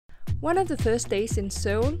One of the first days in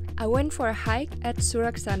Seoul, I went for a hike at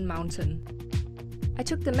Suraksan mountain. I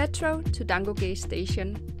took the metro to Danggogae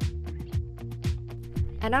station.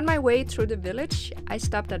 And on my way through the village, I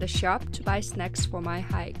stopped at a shop to buy snacks for my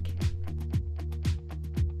hike.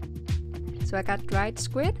 So I got dried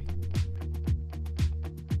squid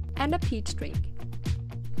and a peach drink.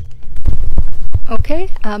 Okay,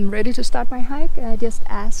 I'm ready to start my hike. I just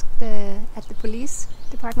asked at the police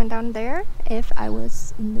department down there if I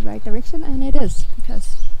was in the right direction, and it is,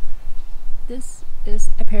 because this is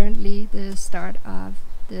apparently the start of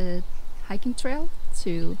the hiking trail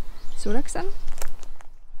to Suraksan.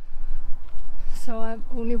 So I've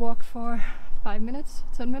only walked for 5 minutes,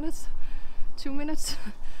 10 minutes, 2 minutes,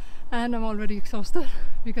 and I'm already exhausted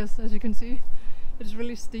because, as you can see, it's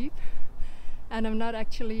really steep, and I'm not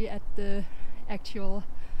actually at the actual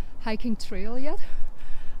hiking trail yet.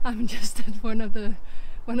 I'm just at one of the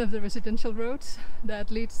residential roads that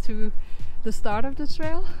leads to the start of the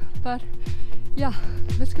trail. But yeah,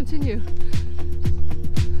 let's continue.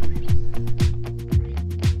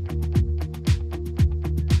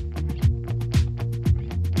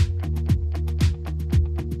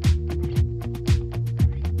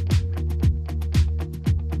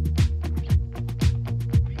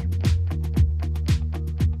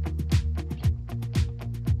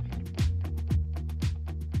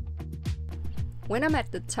 When I'm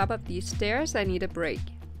at the top of these stairs, I need a break.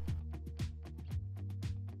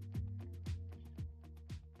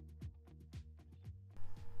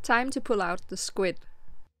 Time to pull out the squid.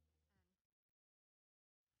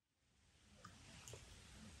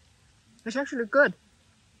 It's actually good.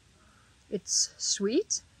 It's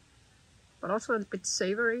sweet, but also a bit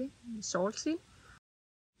savory and salty,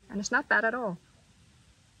 and it's not bad at all.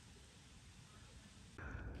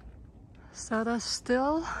 So there's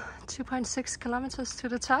still 2.6 kilometers to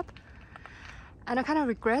the top, and I kind of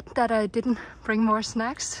regret that I didn't bring more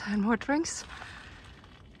snacks and more drinks.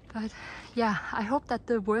 But yeah, I hope that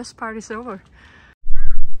the worst part is over.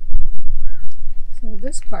 So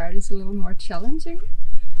this part is a little more challenging.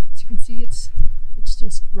 As you can see, it's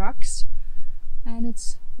just rocks and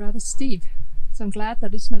it's rather steep. So I'm glad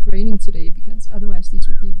that it's not raining today, because otherwise these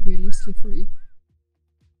would be really slippery.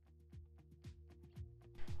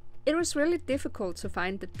 It was really difficult to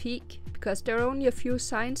find the peak because there are only a few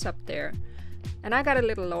signs up there, and I got a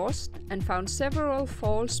little lost and found several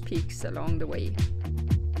false peaks along the way.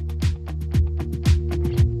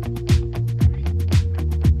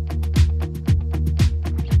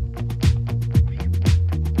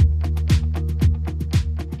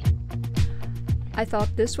 I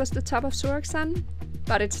thought this was the top of Suraksan,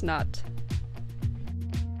 but it's not.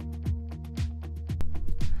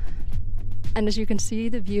 And as you can see,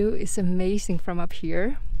 the view is amazing from up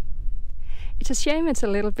here. It's a shame it's a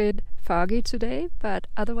little bit foggy today, but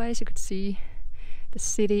otherwise you could see the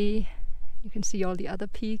city, you can see all the other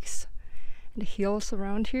peaks and the hills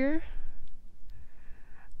around here.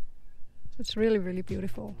 It's really, really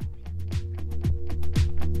beautiful.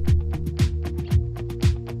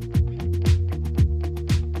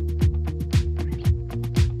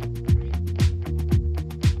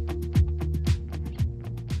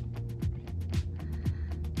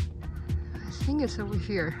 I think it's over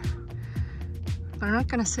here, but I'm not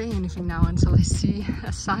gonna say anything now until I see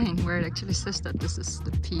a sign where it actually says that this is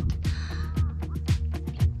the peak.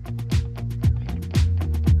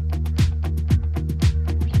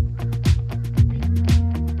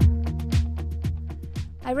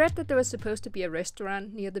 I read that there was supposed to be a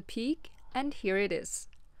restaurant near the peak, and here it is.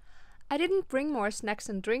 I didn't bring more snacks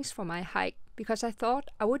and drinks for my hike because I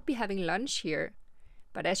thought I would be having lunch here,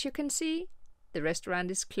 but as you can see, the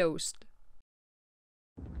restaurant is closed.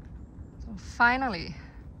 So finally,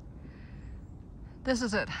 this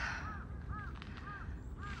is it.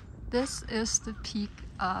 This is the peak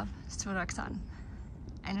of Suraksan,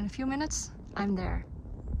 and in a few minutes I'm there.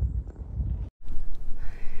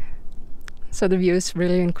 So the view is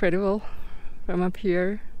really incredible from up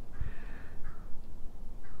here.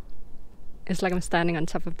 It's like I'm standing on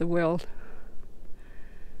top of the world.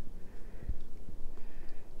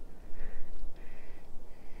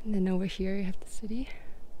 And then over here you have the city.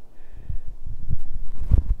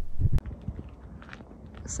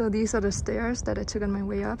 So these are the stairs that I took on my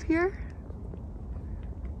way up here.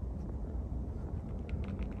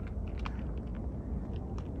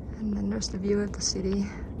 And then there's the view of the city.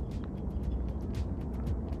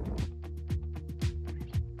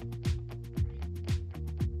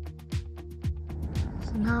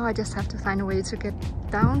 So now I just have to find a way to get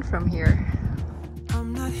down from here.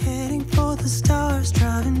 I'm not heading for the stars,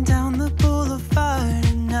 driving down the boulevard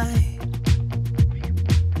at night,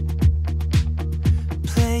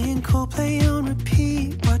 playing cool play on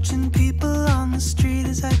repeat, watching people on the street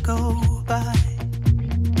as I go.